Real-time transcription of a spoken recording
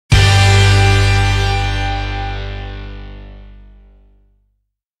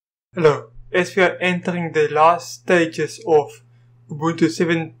Hello, as we are entering the last stages of Ubuntu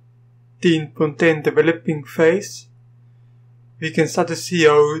 17.10 developing phase, we can start to see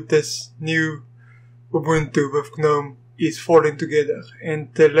how this new Ubuntu with GNOME is falling together.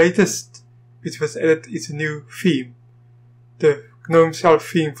 And the latest which was added is a new theme, the Gnome Shell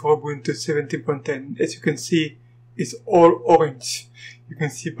Theme for Ubuntu 17.10. As you can see, it's all orange. You can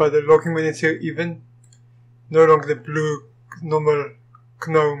see by the logging manager even, no longer the blue normal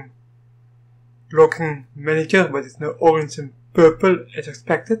GNOME logging manager, but it's now orange and purple as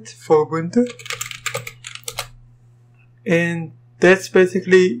expected for Ubuntu. And that's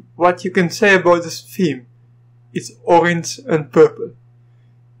basically what you can say about this theme. It's orange and purple.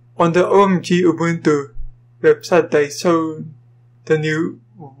 On the OMG Ubuntu website, they show the new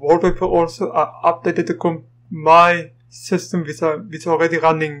wallpaper also. I updated my system which already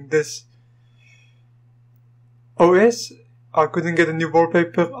running this OS. I couldn't get a new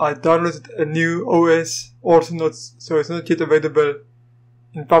wallpaper. I downloaded a new OS, also not, so it's not yet available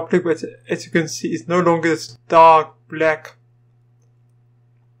in public, but as you can see, it's no longer this dark black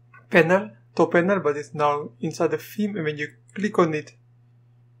top panel, but it's now inside the theme, and when you click on it,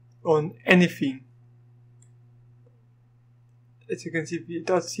 on anything, as you can see, it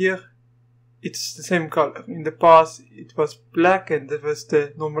does here, it's the same color. In the past, it was black, and that was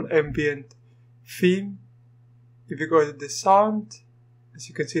the normal ambient theme. If you go to the sound, as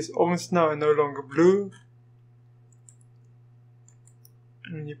you can see, it's orange now and no longer blue.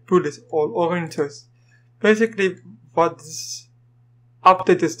 And when you pull, it's all orange. So basically, what this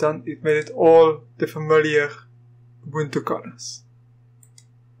update has done, it made it all the familiar Ubuntu colors.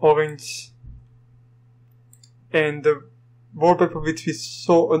 Orange. And the wallpaper which we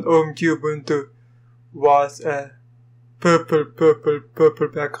saw on OMG Ubuntu was a purple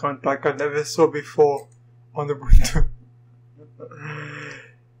background like I never saw before on Ubuntu.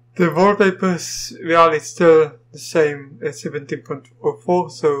 The wallpapers, well, it's still the same as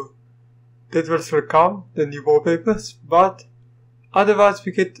 17.04, so that will come, the new wallpapers, but otherwise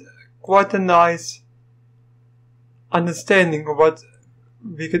we get quite a nice understanding of what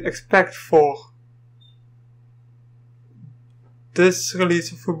we can expect for this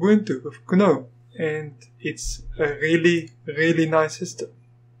release of Ubuntu with GNOME, and it's a really nice system.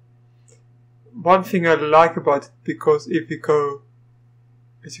 One thing I like about it, because if you go,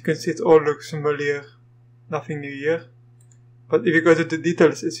 as you can see, it all looks familiar, nothing new here. But if you go to the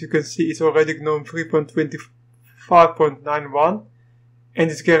details, as you can see, it's already GNOME 3.25.91,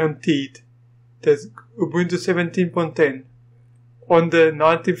 and it's guaranteed that Ubuntu 17.10 on the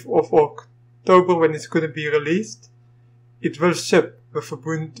 19th of October, when it's going to be released, it will ship with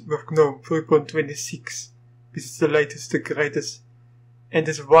Ubuntu with GNOME 3.26, which is the latest, the greatest. And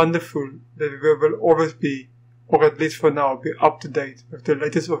it's wonderful that we will always be, or at least for now, be up to date with the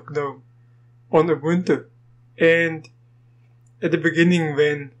latest of GNOME on Ubuntu. And at the beginning,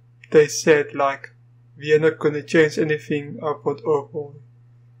 when they said, like, we are not going to change anything about overall,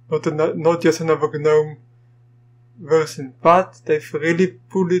 not just another GNOME version, but they've really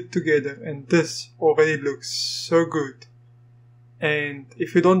pulled it together, and this already looks so good. And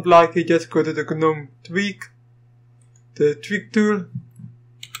if you don't like it, just go to the GNOME tweak, the tweak tool,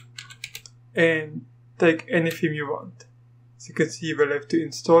 and take any theme you want. As you can see, you will have to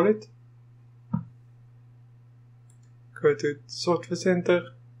install it. Go to Software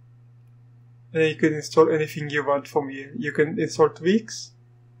Center, and then you can install anything you want from here. You can install tweaks,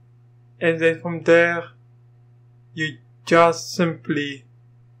 and then from there, you just simply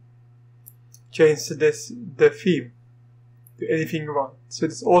change the theme to anything you want. So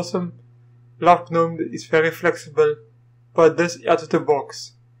it's awesome. Love GNOME, it's very flexible, but this out of the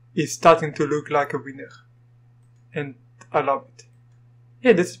box is starting to look like a winner, and I love it.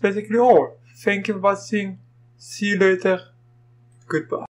 Yeah, this is basically all. Thank you for watching. See you later. Goodbye.